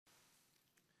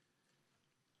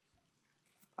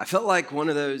I felt like one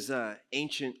of those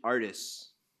ancient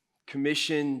artists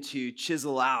commissioned to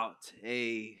chisel out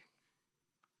a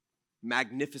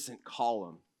magnificent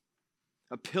column,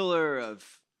 a pillar of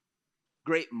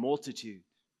great multitude.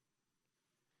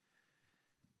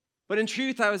 But in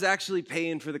truth, I was actually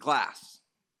paying for the class,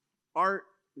 Art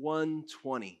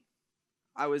 120.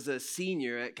 I was a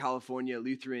senior at California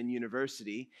Lutheran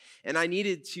University, and I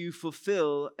needed to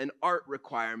fulfill an art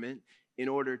requirement in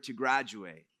order to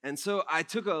graduate. And so I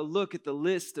took a look at the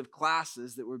list of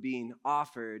classes that were being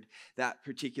offered that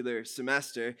particular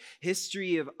semester.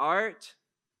 History of art,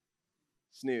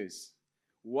 snooze.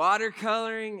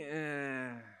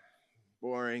 Watercoloring,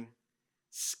 boring.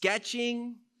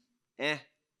 Sketching,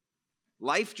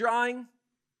 Life drawing,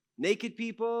 naked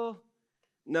people,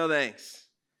 no thanks.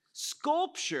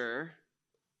 Sculpture,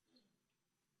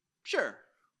 sure,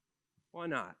 why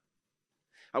not?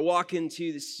 I walk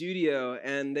into the studio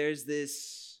and there's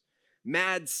this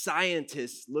mad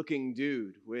scientist looking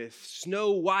dude with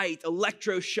snow white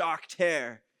electroshocked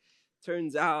hair.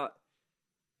 Turns out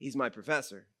he's my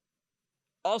professor.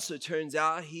 Also turns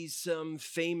out he's some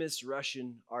famous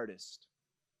Russian artist.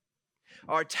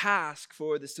 Our task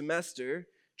for the semester: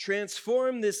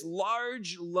 transform this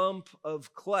large lump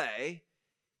of clay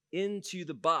into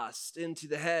the bust, into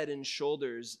the head and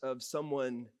shoulders of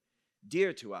someone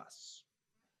dear to us.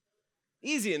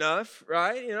 Easy enough,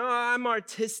 right? You know, I'm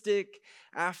artistic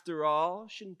after all.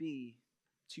 Shouldn't be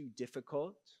too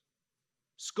difficult.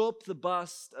 Sculpt the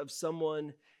bust of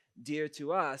someone dear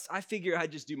to us. I figure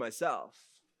I'd just do myself.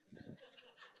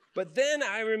 But then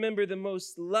I remember the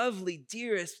most lovely,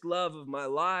 dearest love of my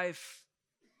life,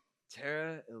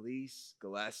 Tara Elise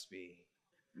Gillespie.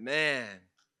 Man,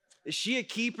 is she a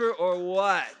keeper or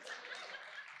what?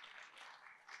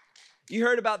 You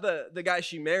heard about the guy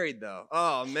she married, though.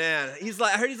 Oh, man.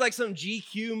 I heard he's like some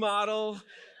GQ model,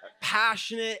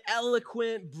 passionate,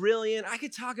 eloquent, brilliant. I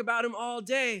could talk about him all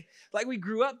day. Like we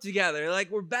grew up together, like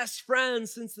we're best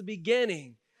friends since the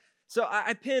beginning. So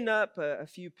I pinned up a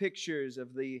few pictures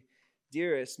of the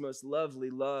dearest, most lovely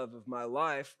love of my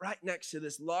life right next to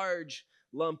this large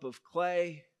lump of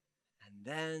clay. And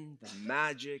then the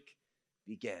magic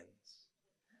begins.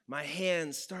 My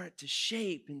hands start to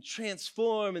shape and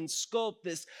transform and sculpt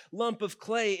this lump of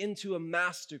clay into a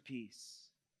masterpiece.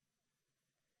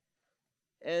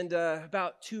 And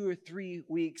about 2 or 3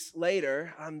 weeks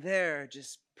later, I'm there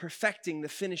just perfecting the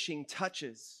finishing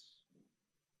touches.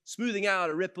 Smoothing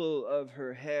out a ripple of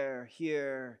her hair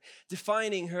here,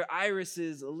 defining her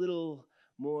irises a little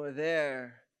more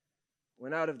there,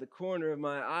 when out of the corner of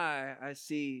my eye, I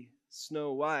see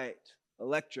Snow White,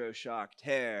 electroshocked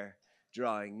hair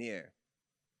drawing near.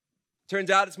 Turns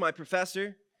out it's my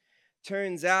professor.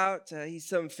 Turns out he's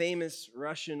some famous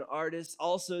Russian artist.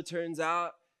 Also turns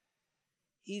out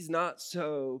he's not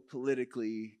so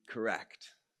politically correct.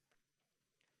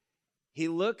 He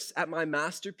looks at my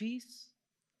masterpiece,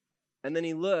 and then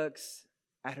he looks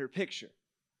at her picture.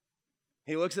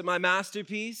 He looks at my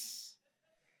masterpiece,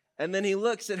 and then he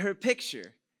looks at her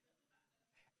picture.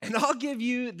 And I'll give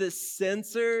you the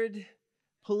censored,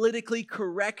 politically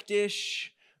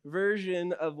correctish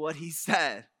version of what he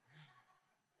said.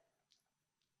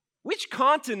 Which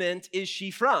continent is she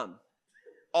from?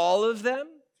 All of them?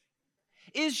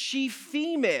 Is she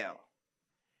female?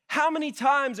 How many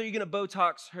times are you going to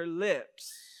Botox her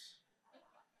lips?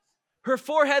 Her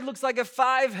forehead looks like a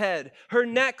 5 head. Her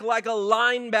neck like a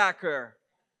linebacker.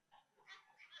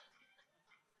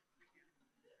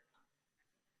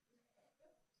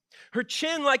 Her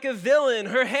chin like a villain.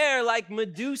 Her hair like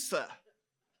Medusa.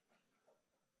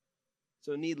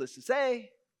 So needless to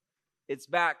say, it's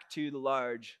back to the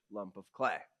large lump of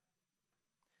clay.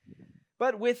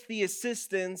 But with the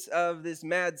assistance of this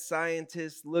mad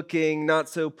scientist looking not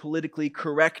so politically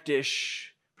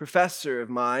correctish professor of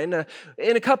mine,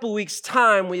 in a couple weeks'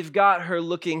 time, we've got her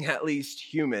looking at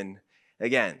least human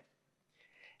again.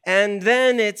 And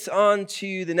then it's on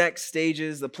to the next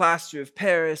stages, the plaster of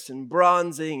Paris and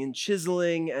bronzing and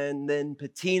chiseling and then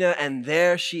patina, and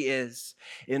there she is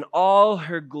in all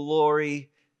her glory,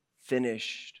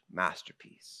 finished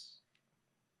masterpiece.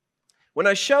 When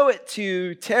I show it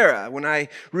to Tara, when I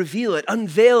reveal it,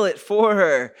 unveil it for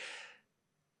her,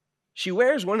 she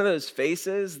wears one of those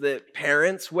faces that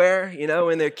parents wear, you know,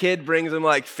 when their kid brings them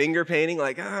like finger painting,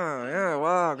 like, oh, yeah,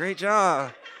 wow, great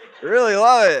job. Really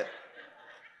love it.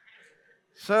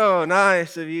 So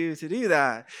nice of you to do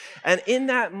that. And in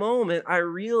that moment, I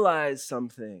realized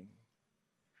something.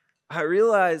 I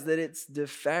realized that it's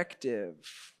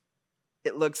defective.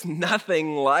 It looks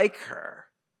nothing like her.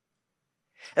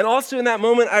 And also in that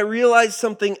moment, I realized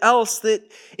something else,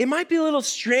 that it might be a little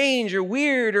strange or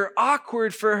weird or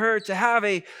awkward for her to have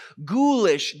a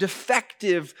ghoulish,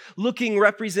 defective looking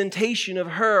representation of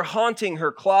her haunting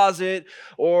her closet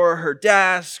or her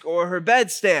desk or her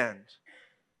bedstand.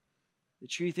 The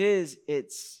truth is,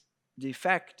 it's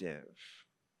defective.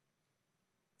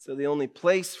 So the only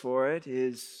place for it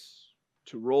is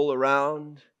to roll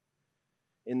around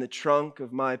in the trunk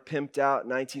of my pimped out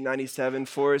 1997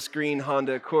 forest green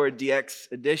Honda Accord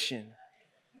DX edition.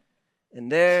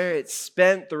 And there it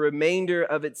spent the remainder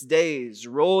of its days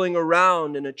rolling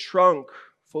around in a trunk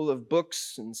full of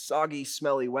books and soggy,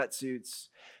 smelly wetsuits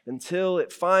until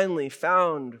it finally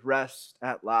found rest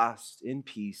at last in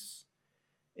peace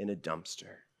in a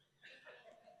dumpster.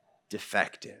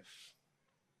 Defective.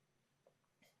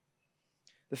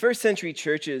 The first century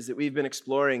churches that we've been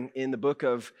exploring in the book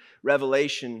of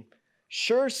Revelation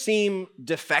sure seem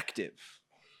defective.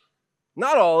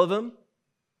 Not all of them,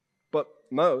 but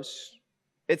most.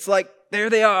 It's like there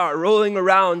they are, rolling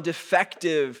around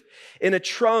defective in a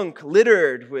trunk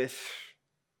littered with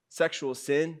sexual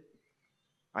sin,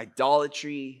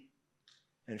 idolatry,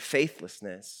 and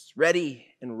faithlessness, ready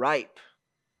and ripe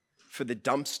for the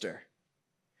dumpster.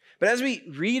 But as we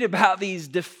read about these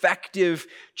defective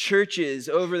churches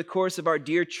over the course of our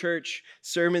Dear Church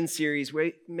sermon series,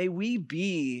 may we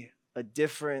be a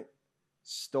different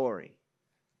story.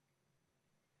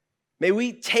 May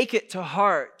we take it to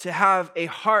heart, to have a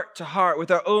heart-to-heart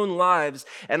with our own lives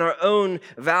and our own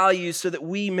values so that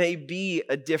we may be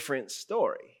a different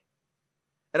story.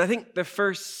 And I think the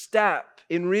first step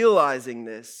in realizing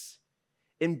this,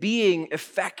 in being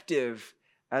effective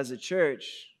as a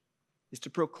church, is to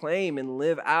proclaim and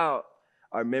live out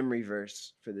our memory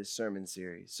verse for this sermon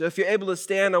series. So if you're able to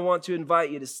stand, I want to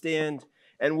invite you to stand,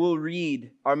 and we'll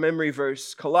read our memory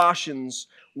verse, Colossians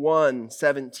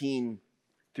 1:17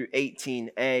 through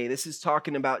 18a. This is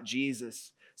talking about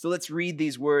Jesus. So let's read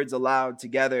these words aloud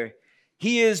together.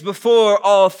 He is before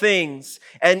all things,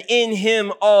 and in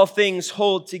him all things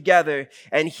hold together,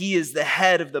 and he is the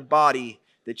head of the body,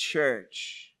 the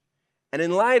church. And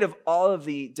in light of all of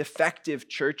the defective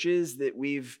churches that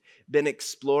we've been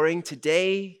exploring,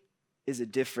 today is a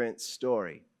different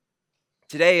story.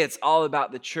 Today it's all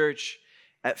about the church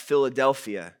at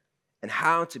Philadelphia and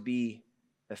how to be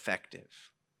effective.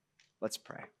 Let's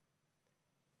pray.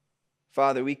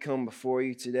 Father, we come before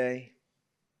you today,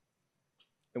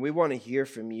 and we want to hear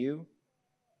from you.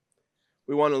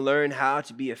 We want to learn how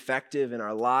to be effective in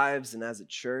our lives and as a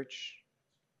church.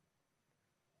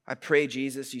 I pray,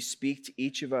 Jesus, you speak to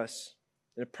each of us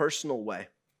in a personal way,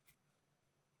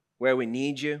 where we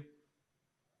need you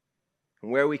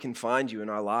and where we can find you in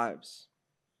our lives.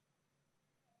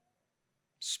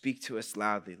 Speak to us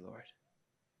loudly, Lord.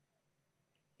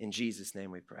 In Jesus'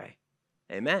 name we pray.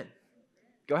 Amen.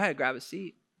 Go ahead, grab a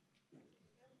seat.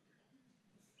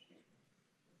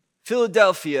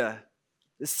 Philadelphia,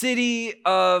 the city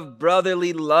of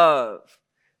brotherly love.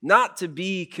 Not to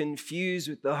be confused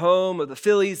with the home of the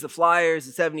Phillies, the Flyers,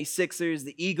 the 76ers,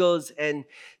 the Eagles, and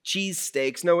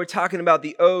cheesesteaks. No, we're talking about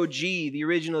the OG, the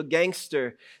original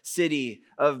gangster city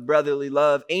of brotherly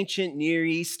love, ancient Near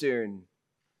Eastern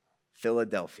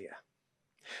Philadelphia.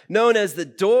 Known as the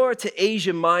door to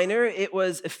Asia Minor, it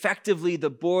was effectively the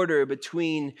border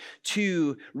between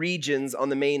two regions on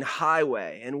the main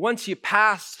highway. And once you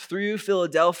passed through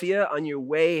Philadelphia on your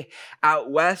way out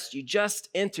west, you just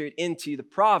entered into the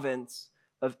province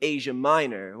of Asia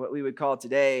Minor, what we would call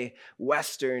today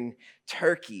Western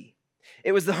Turkey.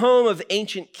 It was the home of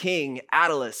ancient king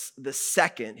Attalus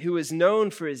II, who was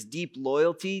known for his deep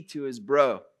loyalty to his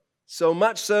bro. So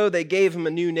much so, they gave him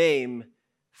a new name,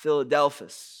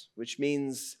 Philadelphus, which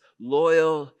means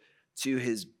loyal to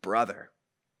his brother.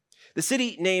 The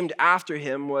city named after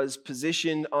him was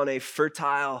positioned on a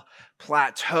fertile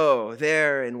plateau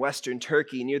there in western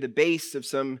Turkey near the base of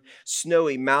some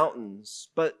snowy mountains.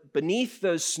 But beneath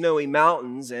those snowy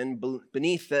mountains and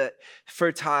beneath that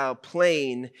fertile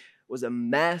plain was a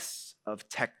mess of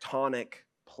tectonic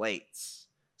plates.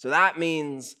 So that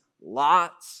means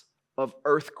lots of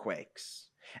earthquakes.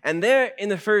 And there in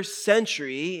the first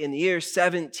century, in the year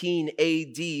 17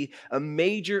 AD, a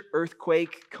major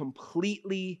earthquake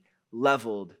completely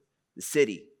leveled the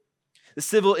city. The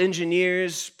civil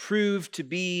engineers proved to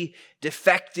be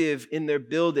defective in their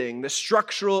building. The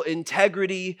structural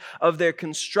integrity of their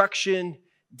construction,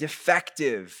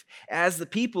 defective. As the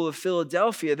people of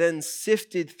Philadelphia then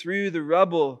sifted through the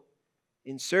rubble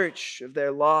in search of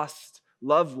their lost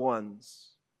loved ones,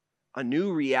 a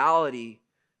new reality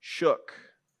shook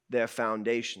their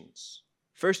foundations.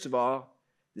 First of all,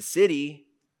 the city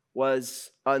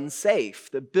was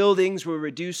unsafe. The buildings were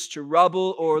reduced to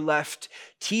rubble or left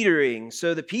teetering.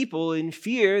 So the people, in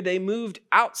fear, they moved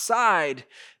outside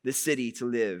the city to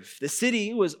live. The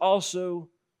city was also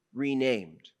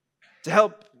renamed. To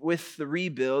help with the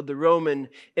rebuild, the Roman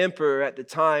emperor at the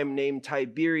time, named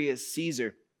Tiberius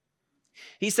Caesar,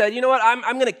 he said, you know what,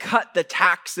 I'm going to cut the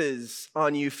taxes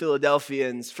on you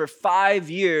Philadelphians for 5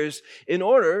 years in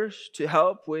order to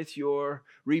help with your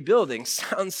rebuilding.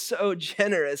 Sounds so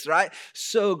generous, right?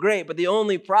 So great. But the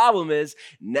only problem is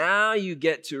now you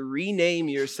get to rename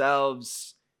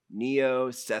yourselves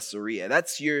Neo Caesarea.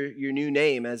 That's your new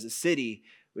name as a city,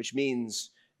 which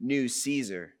means New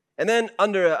Caesar. And then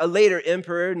under a later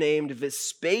emperor named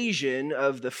Vespasian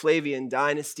of the Flavian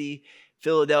dynasty,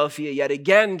 Philadelphia yet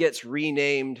again gets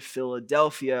renamed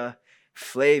Philadelphia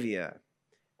Flavia.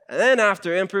 And then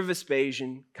after Emperor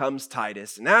Vespasian comes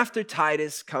Titus. And after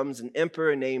Titus comes an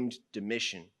emperor named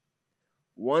Domitian.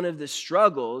 One of the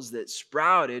struggles that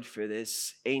sprouted for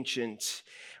this ancient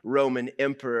Roman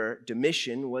emperor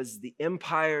Domitian was the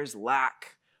empire's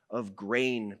lack of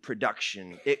grain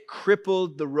production. It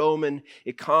crippled the Roman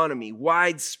economy,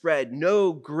 widespread,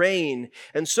 no grain.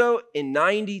 And so in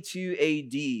 92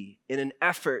 AD, in an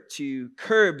effort to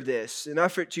curb this, an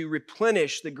effort to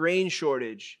replenish the grain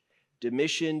shortage,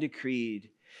 Domitian decreed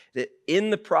that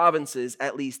in the provinces,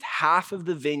 at least half of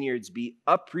the vineyards be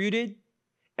uprooted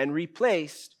and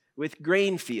replaced with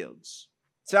grain fields.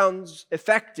 Sounds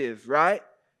effective, right?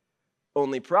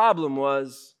 Only problem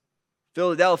was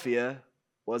Philadelphia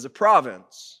was a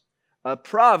province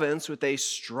with a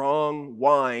strong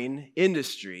wine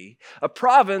industry, a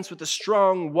province with a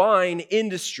strong wine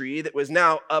industry that was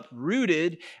now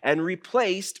uprooted and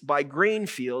replaced by grain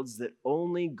fields that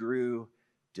only grew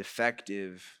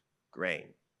defective grain.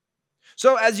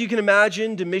 So as you can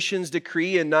imagine, Domitian's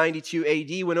decree in 92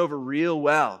 AD went over real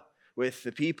well with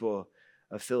the people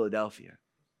of Philadelphia.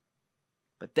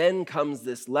 But then comes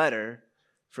this letter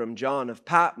from John of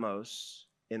Patmos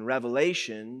in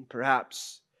Revelation,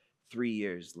 perhaps 3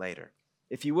 years later.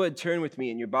 If you would, turn with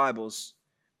me in your Bibles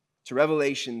to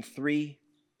Revelation 3,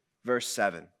 verse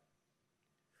 7.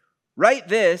 Write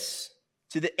this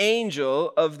to the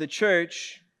angel of the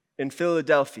church in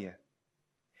Philadelphia.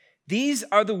 These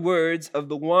are the words of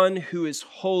the one who is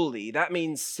holy. That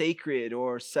means sacred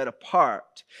or set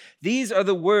apart. These are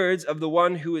the words of the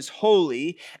one who is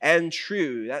holy and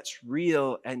true. That's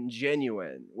real and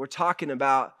genuine. We're talking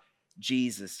about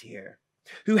Jesus here,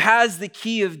 who has the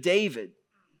key of David.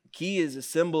 The key is a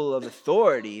symbol of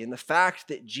authority, and the fact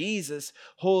that Jesus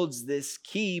holds this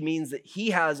key means that he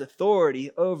has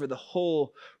authority over the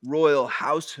whole royal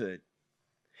household.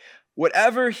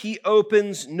 Whatever he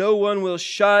opens, no one will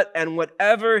shut, and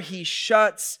whatever he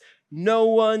shuts, no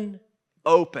one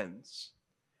opens.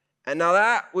 And now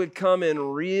that would come in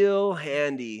real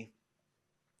handy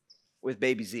with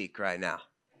baby Zeke right now.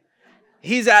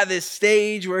 He's at this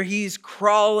stage where he's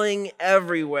crawling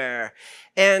everywhere.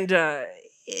 And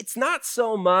it's not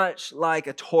so much like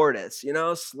a tortoise,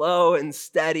 slow and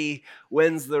steady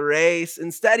wins the race.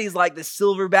 Instead, he's like the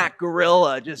silverback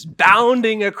gorilla just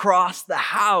bounding across the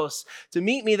house to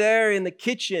meet me there in the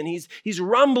kitchen. He's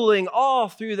rumbling all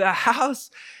through the house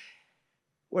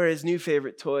where his new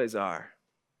favorite toys are,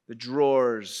 the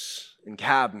drawers and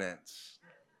cabinets.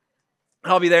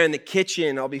 I'll be there in the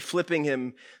kitchen. I'll be flipping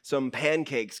him some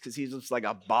pancakes because he's just like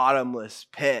a bottomless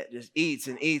pit. Just eats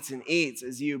and eats and eats,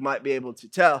 as you might be able to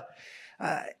tell.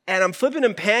 And I'm flipping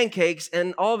him pancakes,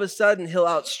 and all of a sudden he'll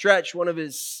outstretch one of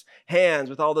his hands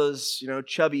with all those,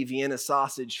 chubby Vienna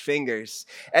sausage fingers.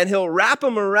 And he'll wrap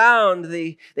them around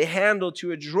the handle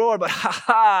to a drawer. But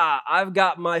I've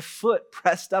got my foot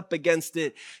pressed up against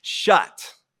it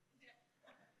shut.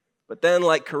 But then,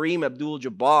 like Kareem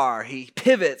Abdul-Jabbar, he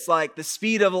pivots like the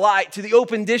speed of light to the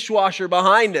open dishwasher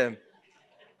behind him.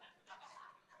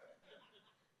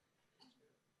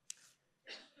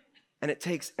 And it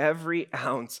takes every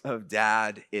ounce of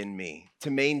dad in me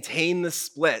to maintain the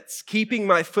splits, keeping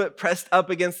my foot pressed up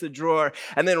against the drawer,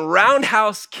 and then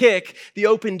roundhouse kick the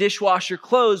open dishwasher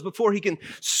closed before he can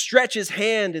stretch his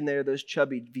hand in there, those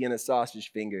chubby Vienna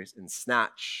sausage fingers, and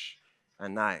snatch a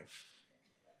knife.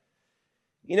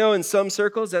 In some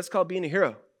circles, that's called being a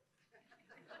hero.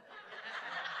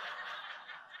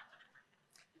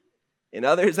 In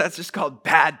others, that's just called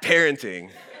bad parenting.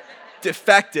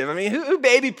 Defective. I mean, who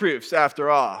baby-proofs after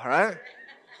all, right?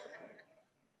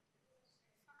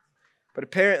 But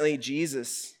apparently,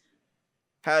 Jesus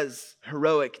has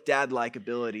heroic dad-like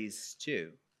abilities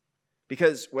too.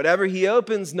 Because whatever he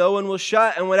opens, no one will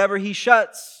shut, and whatever he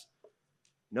shuts,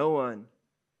 no one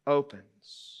opens.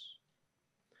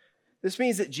 This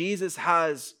means that Jesus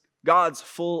has God's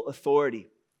full authority.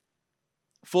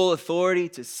 Full authority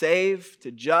to save,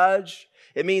 to judge.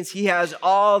 It means he has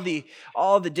all the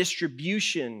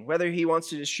distribution, whether he wants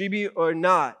to distribute or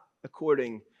not,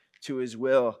 according to his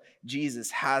will.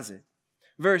 Jesus has it.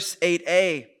 Verse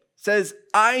 8a says,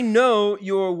 I know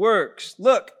your works.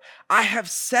 Look, I have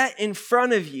set in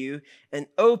front of you an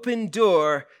open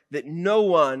door that no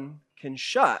one can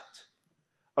shut.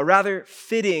 A rather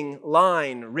fitting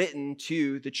line written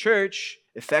to the church,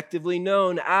 effectively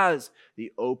known as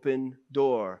the open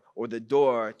door, or the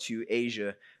door to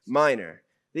Asia Minor.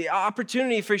 The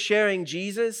opportunity for sharing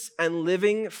Jesus and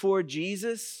living for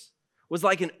Jesus was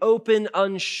like an open,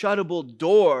 unshuttable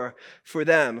door for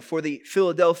them, for the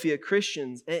Philadelphia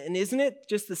Christians. And isn't it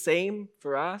just the same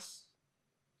for us?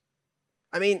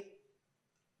 I mean,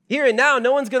 here and now,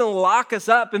 no one's going to lock us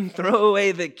up and throw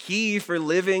away the key for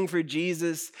living for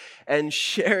Jesus and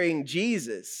sharing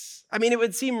Jesus. I mean, it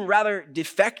would seem rather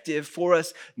defective for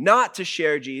us not to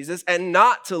share Jesus and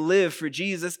not to live for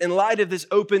Jesus in light of this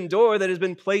open door that has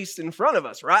been placed in front of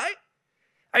us, right?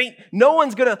 I mean, no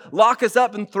one's going to lock us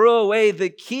up and throw away the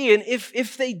key. And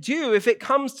if they do, if it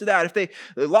comes to that, if they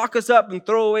lock us up and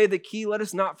throw away the key, let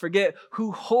us not forget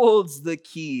who holds the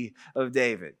key of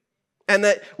David. And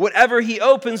that whatever he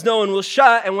opens, no one will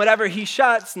shut, and whatever he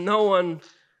shuts, no one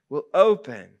will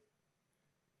open.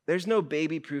 There's no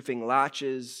baby-proofing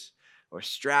latches or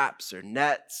straps or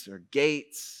nets or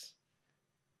gates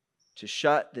to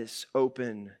shut this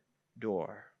open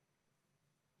door.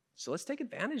 So let's take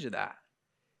advantage of that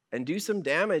and do some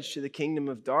damage to the kingdom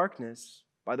of darkness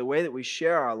by the way that we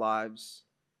share our lives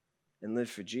and live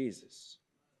for Jesus.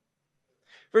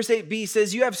 Verse 8b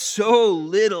says, you have so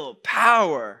little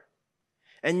power,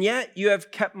 and yet you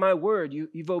have kept my word.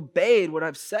 You've obeyed what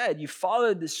I've said. You've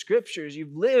followed the scriptures.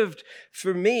 You've lived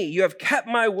for me. You have kept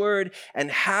my word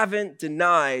and haven't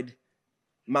denied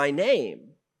my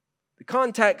name. The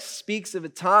context speaks of a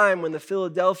time when the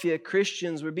Philadelphia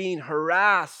Christians were being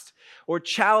harassed or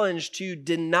challenged to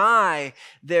deny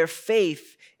their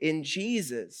faith in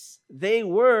Jesus. They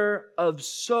were of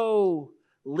so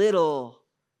little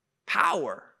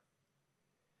power.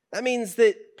 That means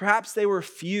that perhaps they were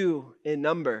few in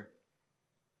number.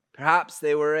 Perhaps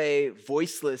they were a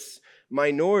voiceless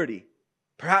minority.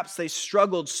 Perhaps they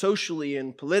struggled socially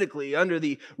and politically under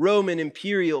the Roman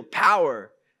imperial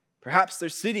power. Perhaps their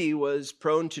city was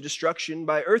prone to destruction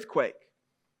by earthquake.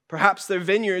 Perhaps their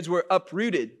vineyards were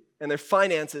uprooted and their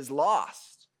finances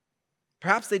lost.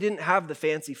 Perhaps they didn't have the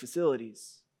fancy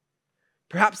facilities.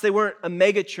 Perhaps they weren't a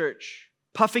mega church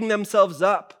puffing themselves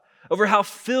up over how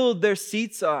filled their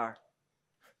seats are,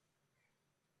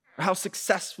 or how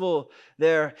successful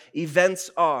their events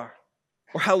are,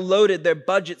 or how loaded their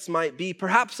budgets might be.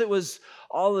 Perhaps it was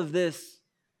all of this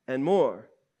and more.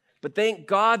 But thank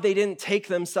God they didn't take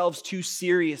themselves too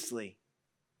seriously.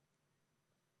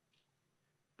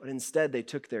 But instead, they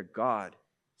took their God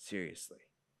seriously.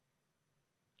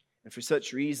 And for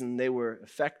such reason, they were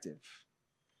effective.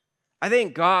 I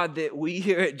thank God that we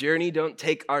here at Journey don't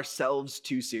take ourselves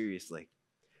too seriously.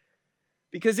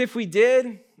 Because if we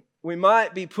did, we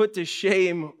might be put to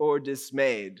shame or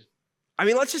dismayed. I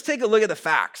mean, let's just take a look at the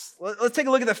facts. Let's take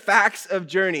a look at the facts of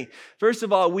Journey. First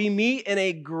of all, we meet in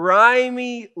a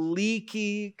grimy,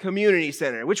 leaky community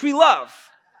center, which we love.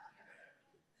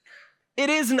 It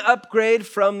is an upgrade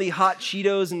from the hot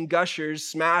Cheetos and Gushers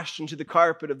smashed into the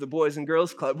carpet of the Boys and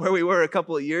Girls Club where we were a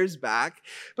couple of years back.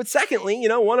 But secondly,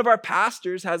 one of our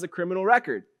pastors has a criminal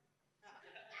record.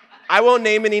 I won't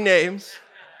name any names.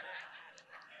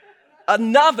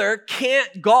 Another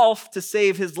can't golf to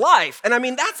save his life. And I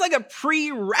mean, that's like a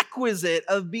prerequisite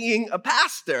of being a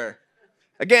pastor.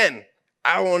 Again,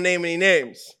 I won't name any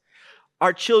names.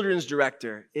 Our children's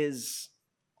director is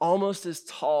almost as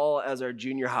tall as our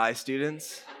junior high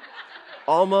students.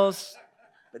 Almost,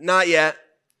 but not yet.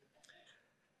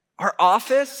 Our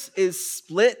office is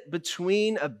split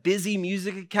between a busy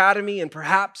music academy and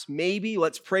perhaps, maybe,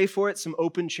 let's pray for it, some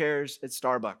open chairs at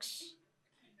Starbucks.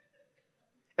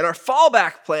 And our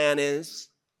fallback plan is,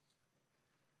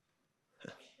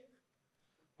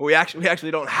 we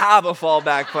actually don't have a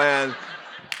fallback plan.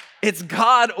 It's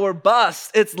God or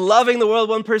bust. It's loving the world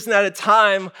one person at a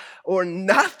time or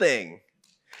nothing.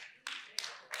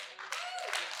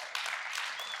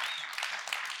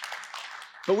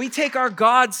 But we take our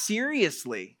God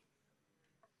seriously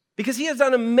because he has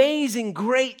done amazing,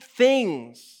 great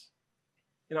things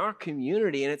in our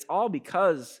community, and it's all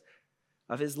because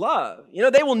of his love.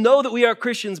 They will know that we are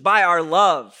Christians by our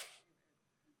love,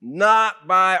 not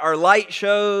by our light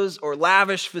shows or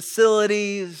lavish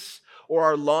facilities or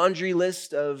our laundry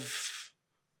list of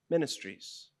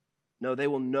ministries. No, they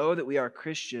will know that we are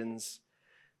Christians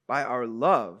by our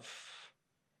love.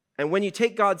 And when you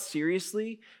take God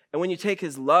seriously, and when you take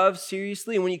his love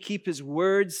seriously, and when you keep his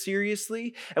word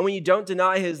seriously, and when you don't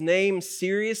deny his name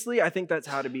seriously, I think that's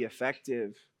how to be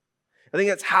effective. I think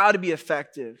that's how to be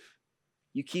effective.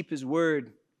 You keep his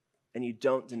word and you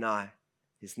don't deny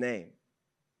his name.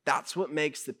 That's what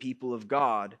makes the people of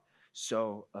God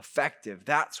so effective.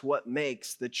 That's what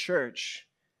makes the church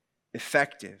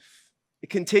effective. It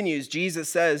continues. Jesus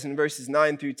says in verses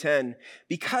 9 through 10,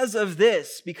 because of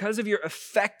this, because of your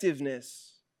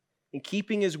effectiveness in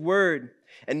keeping his word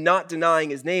and not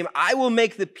denying his name, I will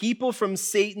make the people from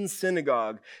Satan's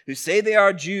synagogue who say they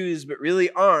are Jews but really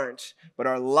aren't, but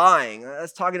are lying.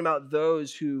 That's talking about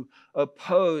those who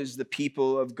oppose the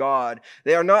people of God.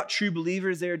 They are not true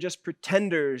believers. They are just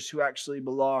pretenders who actually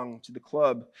belong to the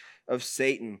club of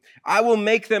Satan. I will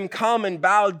make them come and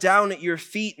bow down at your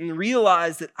feet and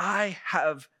realize that I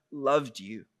have loved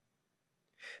you.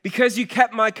 Because you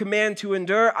kept my command to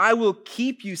endure, I will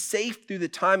keep you safe through the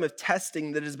time of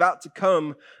testing that is about to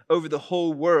come over the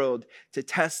whole world to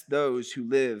test those who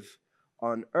live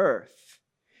on earth.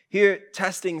 Here,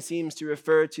 testing seems to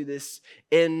refer to this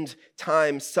end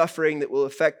time suffering that will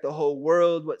affect the whole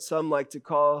world, what some like to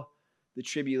call the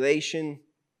tribulation.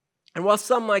 And while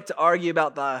some like to argue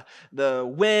about the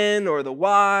when or the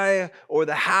why or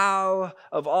the how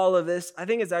of all of this, I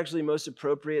think it's actually most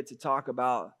appropriate to talk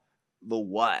about the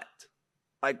what.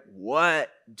 Like, what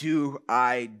do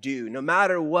I do? No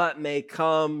matter what may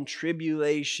come,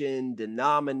 tribulation,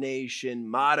 denomination,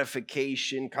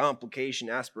 modification, complication,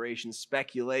 aspiration,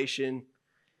 speculation,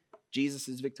 Jesus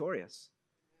is victorious.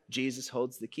 Jesus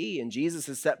holds the key, and Jesus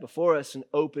has set before us an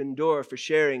open door for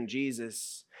sharing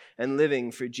Jesus and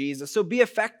living for Jesus. So be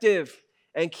effective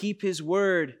and keep his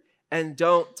word and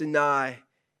don't deny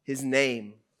his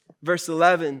name. Verse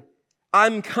 11,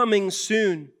 I'm coming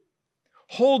soon.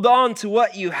 Hold on to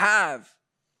what you have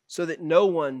so that no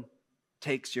one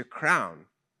takes your crown.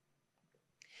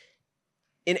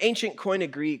 In ancient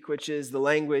Koine Greek, which is the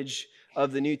language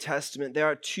of the New Testament, there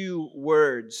are two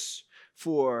words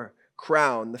for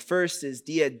crown. The first is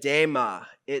diadema.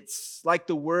 It's like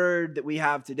the word that we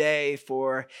have today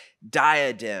for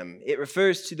diadem. It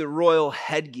refers to the royal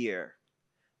headgear.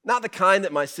 Not the kind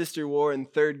that my sister wore in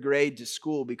 3rd grade to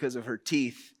school because of her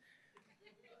teeth,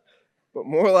 but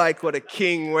more like what a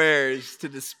king wears to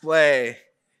display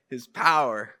his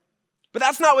power. But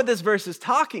that's not what this verse is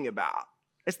talking about.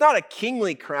 It's not a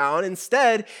kingly crown.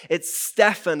 Instead, it's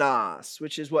Stephanos,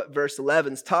 which is what verse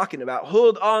 11 is talking about.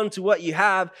 Hold on to what you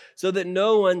have so that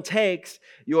no one takes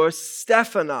your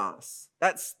Stephanos.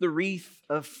 That's the wreath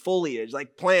of foliage,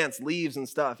 like plants, leaves, and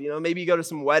stuff. You know, maybe you go to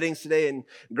some weddings today and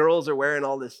girls are wearing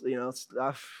all this,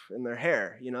 stuff in their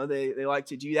hair. You know, they like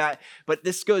to do that. But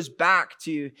this goes back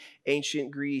to ancient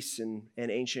Greece and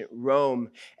ancient Rome.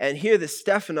 And here the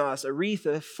Stephanos, a wreath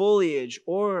of foliage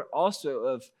or also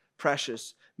of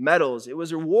precious metals. It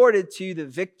was awarded to the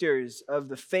victors of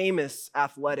the famous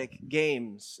athletic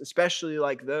games, especially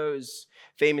like those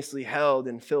famously held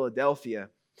in Philadelphia.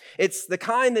 It's the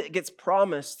kind that gets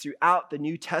promised throughout the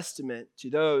New Testament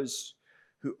to those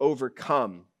who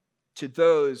overcome, to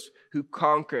those who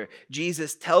conquer.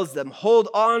 Jesus tells them, hold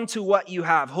on to what you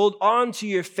have. Hold on to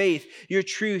your faith, your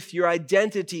truth, your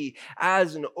identity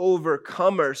as an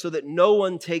overcomer so that no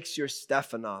one takes your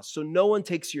Stephanos, so no one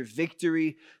takes your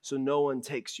victory, so no one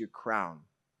takes your crown.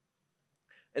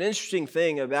 An interesting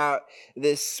thing about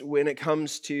this when it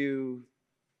comes to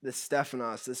this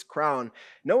Stephanos, this crown,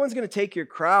 no one's going to take your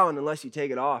crown unless you take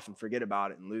it off and forget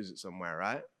about it and lose it somewhere,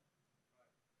 right?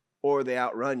 Or they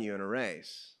outrun you in a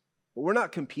race. But we're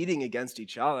not competing against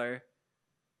each other.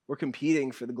 We're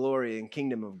competing for the glory and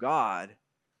kingdom of God.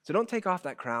 So don't take off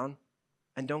that crown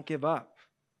and don't give up.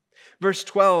 Verse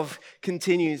 12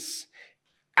 continues,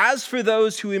 as for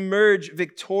those who emerge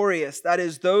victorious, that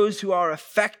is, those who are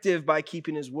effective by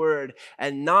keeping his word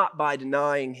and not by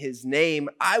denying his name,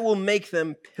 I will make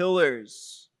them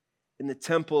pillars in the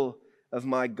temple of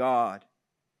my God,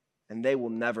 and they will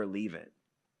never leave it.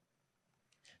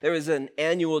 There was an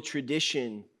annual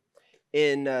tradition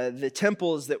in the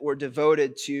temples that were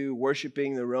devoted to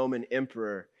worshiping the Roman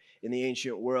emperor in the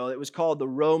ancient world. It was called the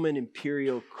Roman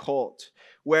imperial cult,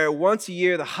 where once a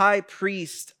year the high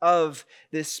priest of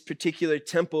this particular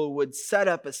temple would set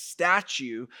up a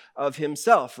statue of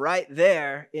himself right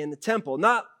there in the temple.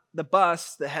 Not the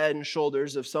bust, the head and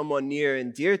shoulders of someone near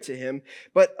and dear to him,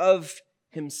 but of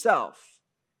himself.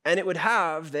 And it would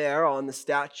have there on the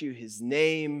statue his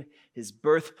name, his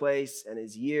birthplace, and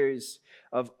his years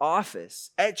of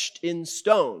office, etched in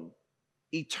stone,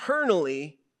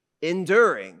 eternally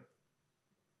enduring.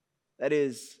 That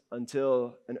is,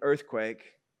 until an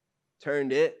earthquake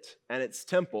turned it and its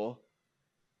temple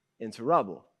into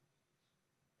rubble.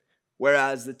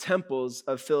 Whereas the temples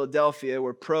of Philadelphia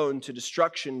were prone to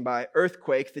destruction by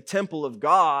earthquake, the temple of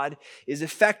God is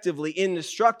effectively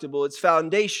indestructible, its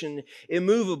foundation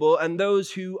immovable, and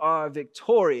those who are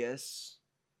victorious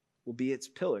will be its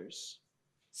pillars,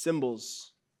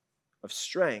 symbols of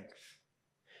strength.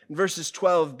 Verses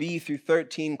 12b through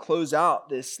 13 close out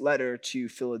this letter to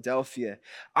Philadelphia.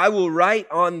 I will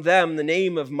write on them the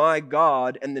name of my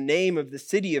God and the name of the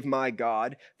city of my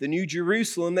God, the new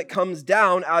Jerusalem that comes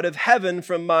down out of heaven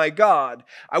from my God.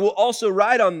 I will also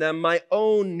write on them my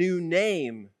own new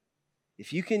name.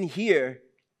 If you can hear,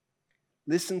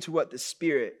 listen to what the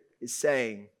Spirit is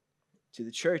saying to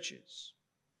the churches.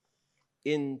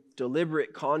 In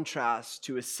deliberate contrast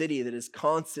to a city that is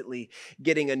constantly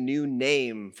getting a new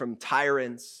name from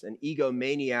tyrants and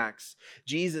egomaniacs,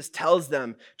 Jesus tells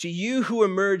them, to you who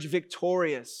emerge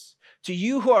victorious, to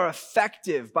you who are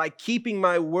effective by keeping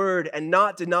my word and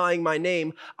not denying my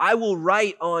name, I will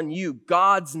write on you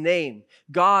God's name,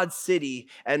 God's city,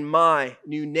 and my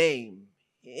new name.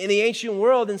 In the ancient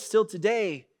world and still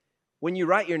today, when you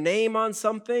write your name on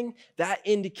something, that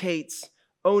indicates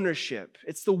ownership.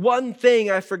 It's the one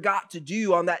thing I forgot to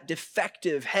do on that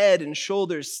defective head and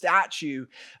shoulders statue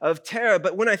of Terra.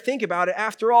 But when I think about it,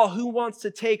 after all, who wants to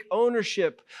take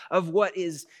ownership of what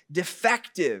is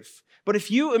defective? But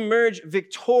if you emerge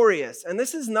victorious, and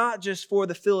this is not just for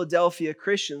the Philadelphia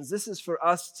Christians, this is for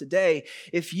us today.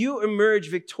 If you emerge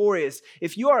victorious,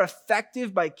 if you are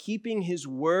effective by keeping his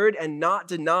word and not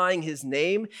denying his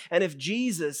name, and if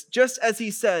Jesus, just as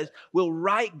he says, will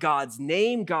write God's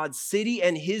name, God's city,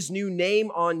 and his new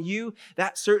name on you,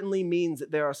 that certainly means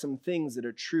that there are some things that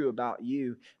are true about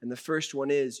you. And the first one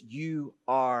is, you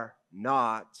are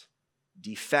not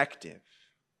defective.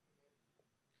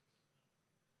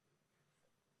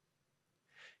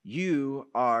 You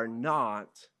are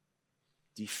not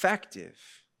defective.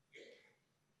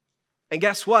 And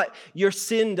guess what? Your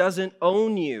sin doesn't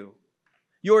own you.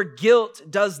 Your guilt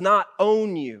does not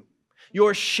own you.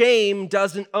 Your shame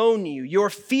doesn't own you. Your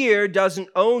fear doesn't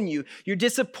own you. Your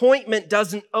disappointment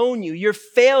doesn't own you. Your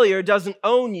failure doesn't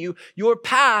own you. Your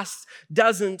past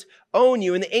doesn't own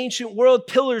you. In the ancient world,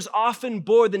 pillars often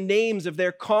bore the names of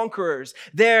their conquerors.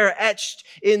 They're etched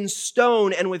in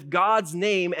stone, and with God's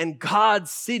name and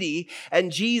God's city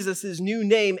and Jesus' new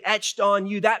name etched on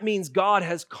you, that means God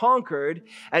has conquered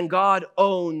and God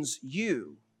owns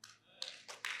you.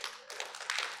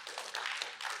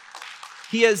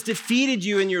 He has defeated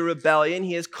you in your rebellion.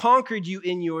 He has conquered you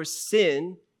in your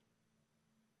sin.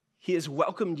 He has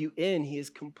welcomed you in. He has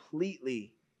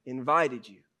completely invited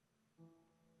you.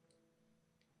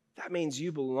 That means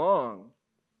you belong.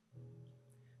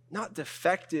 Not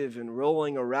defective and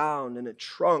rolling around in a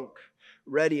trunk,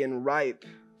 ready and ripe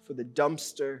for the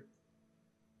dumpster,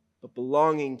 but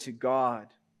belonging to God.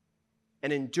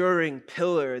 An enduring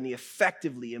pillar in the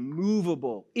effectively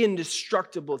immovable,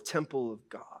 indestructible temple of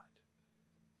God.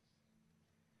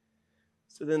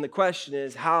 So then the question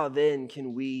is, how then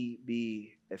can we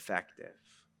be effective?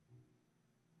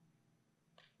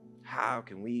 How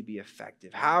can we be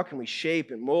effective? How can we shape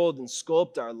and mold and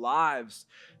sculpt our lives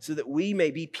so that we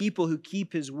may be people who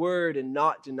keep his word and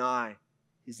not deny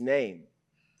his name?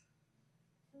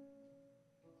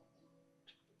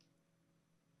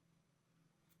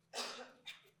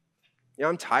 You know,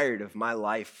 I'm tired of my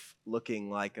life looking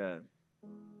like a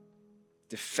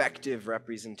defective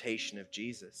representation of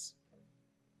Jesus.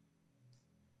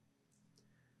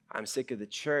 I'm sick of the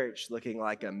church looking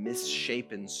like a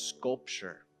misshapen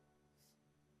sculpture.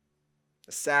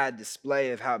 A sad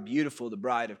display of how beautiful the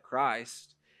bride of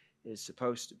Christ is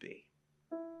supposed to be.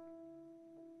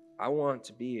 I want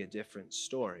to be a different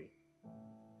story.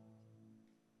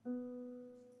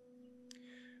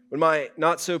 When my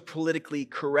not so politically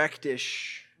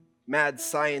correctish mad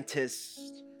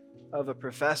scientist of a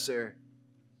professor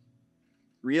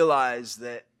realized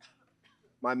that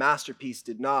my masterpiece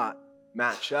did not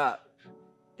match up,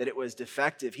 that it was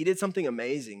defective, he did something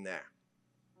amazing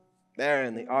there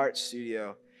in the art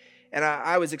studio. And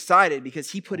I was excited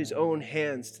because he put his own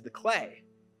hands to the clay.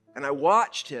 And I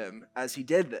watched him as he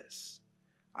did this.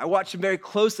 I watched him very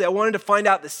closely. I wanted to find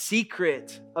out the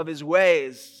secret of his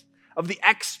ways, of the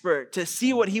expert, to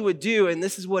see what he would do. And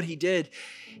this is what he did.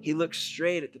 He looked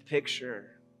straight at the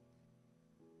picture.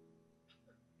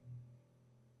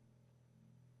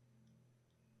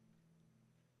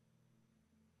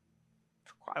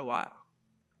 For quite a while.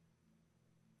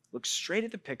 Looked straight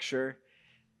at the picture.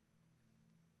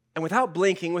 And without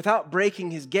blinking, without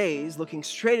breaking his gaze, looking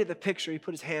straight at the picture, he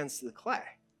put his hands to the clay.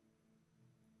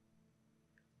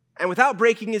 And without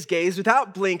breaking his gaze,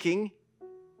 without blinking,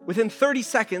 within 30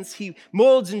 seconds, he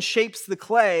molds and shapes the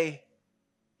clay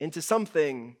into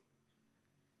something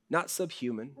not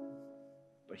subhuman,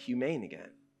 but humane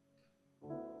again.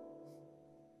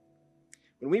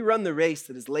 When we run the race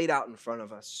that is laid out in front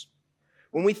of us,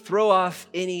 when we throw off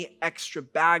any extra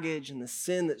baggage and the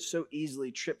sin that so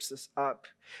easily trips us up,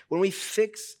 when we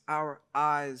fix our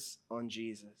eyes on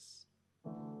Jesus,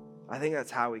 I think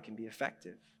that's how we can be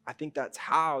effective. I think that's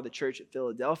how the church at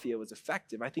Philadelphia was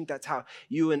effective. I think that's how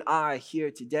you and I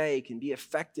here today can be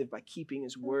effective by keeping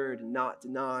his word and not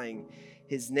denying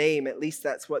his name. At least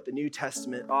that's what the New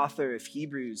Testament author of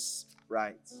Hebrews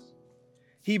writes.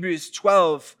 Hebrews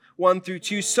 12, 1 through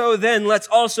 2. So then, let's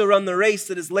also run the race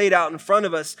that is laid out in front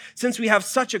of us. Since we have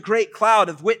such a great cloud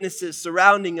of witnesses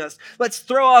surrounding us, let's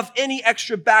throw off any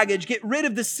extra baggage, get rid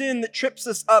of the sin that trips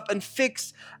us up, and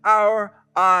fix our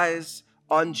eyes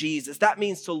on Jesus. That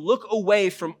means to look away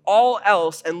from all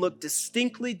else and look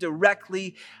distinctly,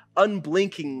 directly,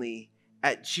 unblinkingly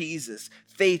at Jesus,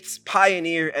 faith's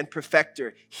pioneer and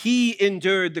perfecter. He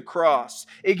endured the cross,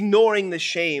 ignoring the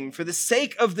shame, for the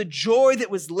sake of the joy that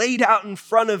was laid out in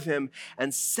front of him,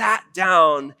 and sat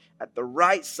down at the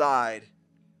right side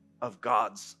of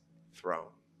God's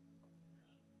throne.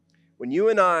 When you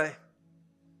and I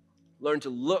learn to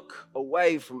look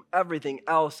away from everything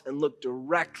else and look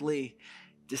directly,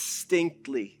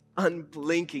 distinctly,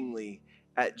 unblinkingly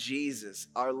at Jesus,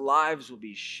 our lives will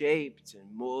be shaped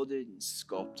and molded and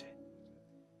sculpted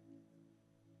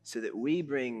so that we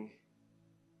bring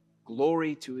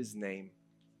glory to his name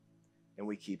and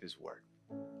we keep his word.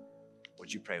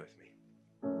 Would you pray with me?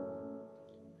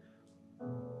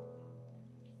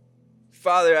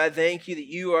 Father, I thank you that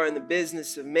you are in the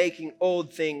business of making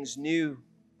old things new,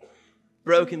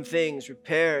 broken things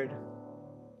repaired.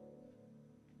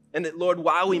 And that, Lord,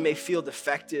 while we may feel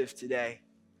defective today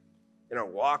in our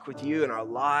walk with you, in our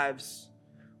lives,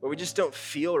 where we just don't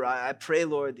feel right, I pray,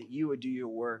 Lord, that you would do your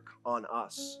work on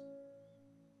us.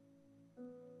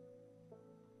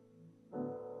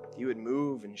 You would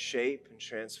move and shape and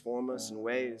transform us in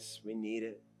ways we need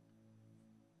it.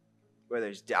 Where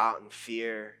there's doubt and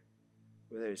fear,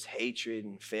 where there's hatred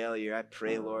and failure, I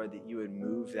pray, Lord, that you would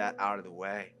move that out of the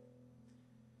way.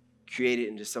 Create it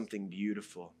into something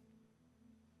beautiful.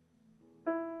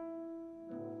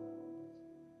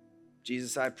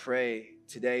 Jesus, I pray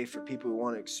today for people who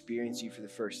want to experience you for the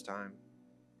first time.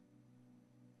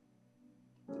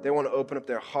 They want to open up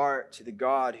their heart to the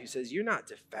God who says, you're not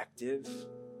defective.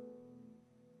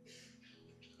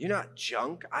 You're not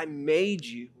junk. I made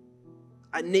you.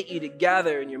 I knit you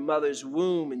together in your mother's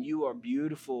womb, and you are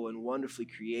beautiful and wonderfully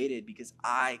created because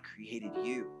I created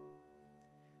you.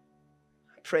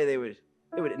 I pray they would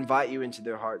invite you into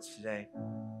their hearts today.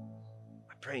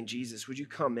 I pray in Jesus, would you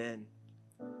come in?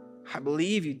 I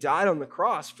believe you died on the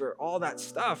cross for all that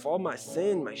stuff, all my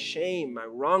sin, my shame, my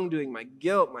wrongdoing, my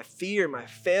guilt, my fear, my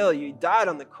failure. You died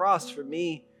on the cross for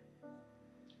me.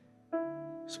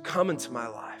 So come into my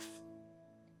life.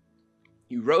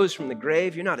 You rose from the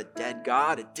grave. You're not a dead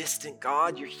God, a distant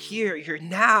God. You're here. You're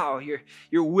now.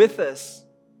 You're with us.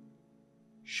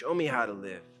 Show me how to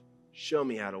live. Show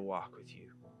me how to walk with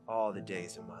you all the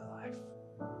days of my life.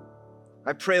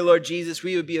 I pray, Lord Jesus,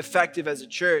 we would be effective as a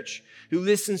church who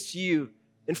listens to you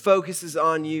and focuses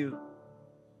on you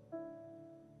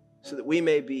so that we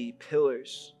may be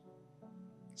pillars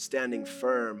standing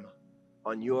firm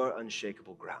on your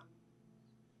unshakable ground.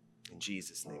 In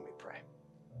Jesus' name we pray.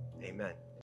 Amen.